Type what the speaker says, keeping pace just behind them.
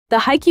The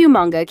Haikyuu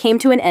manga came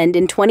to an end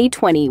in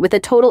 2020 with a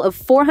total of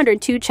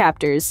 402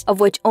 chapters, of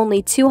which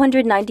only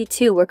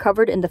 292 were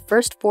covered in the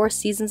first 4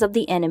 seasons of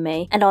the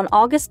anime, and on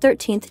August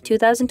 13,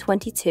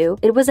 2022,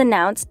 it was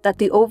announced that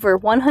the over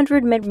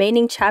 100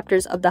 remaining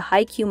chapters of the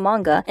Haikyuu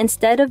manga,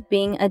 instead of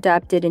being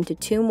adapted into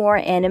 2 more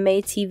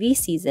anime TV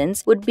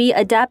seasons, would be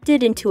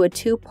adapted into a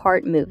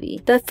 2-part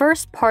movie. The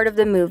first part of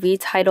the movie,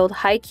 titled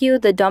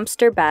Haikyu The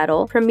Dumpster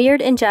Battle,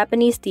 premiered in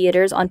Japanese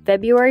theaters on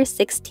February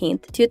 16,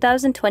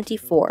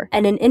 2024,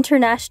 and in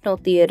international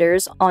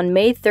theaters on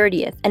May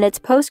 30th, and its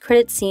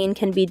post-credit scene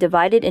can be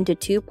divided into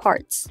 2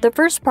 parts. The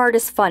first part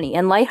is funny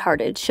and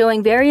lighthearted,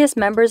 showing various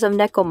members of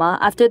Nekoma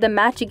after the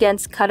match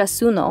against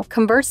Karasuno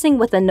conversing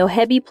with a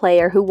Nohebi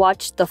player who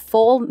watched the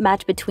full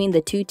match between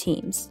the 2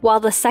 teams. While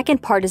the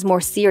second part is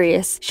more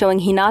serious, showing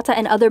Hinata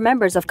and other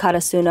members of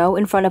Karasuno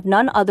in front of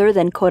none other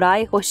than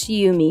Korai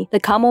Hoshiyumi, the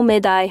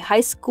Kamomedai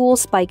high school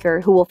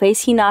spiker who will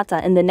face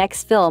Hinata in the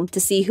next film to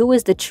see who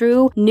is the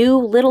true, new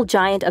little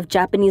giant of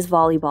Japanese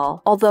volleyball.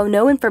 Although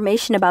no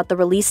information about the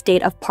release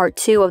date of Part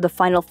 2 of the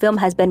final film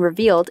has been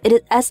revealed, it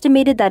is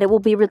estimated that it will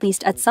be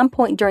released at some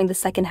point during the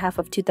second half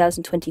of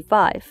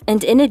 2025.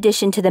 And in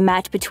addition to the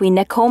match between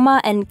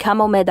Nekoma and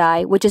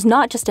Kamomedai, which is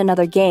not just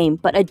another game,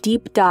 but a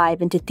deep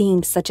dive into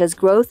themes such as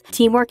growth,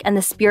 teamwork, and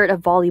the spirit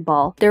of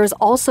volleyball, there is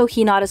also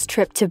Hinata's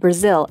trip to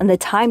Brazil and the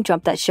time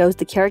jump that shows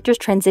the characters'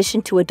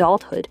 transition to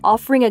adulthood,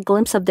 offering a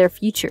glimpse of their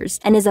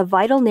futures, and is a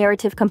vital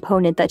narrative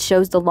component that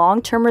shows the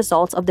long-term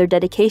results of their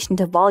dedication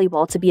to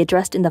volleyball to be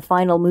addressed in the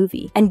final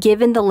movie. And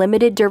given the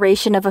limited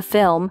duration of a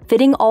film,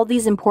 fitting all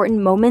these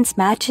important moments,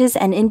 matches,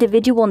 and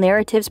individual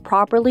narratives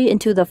properly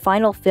into the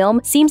final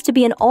film seems to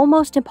be an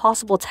almost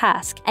impossible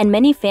task, and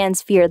many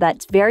fans fear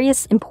that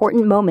various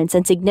important moments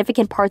and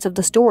significant parts of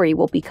the story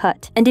will be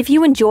cut. And if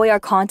you enjoy our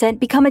content,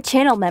 become a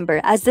channel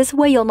member, as this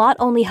way you'll not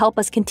only help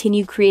us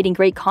continue creating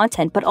great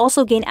content, but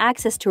also gain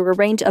access to a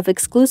range of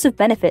exclusive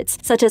benefits,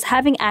 such as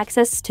having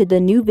access to the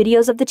new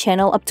videos of the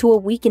channel up to a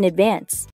week in advance.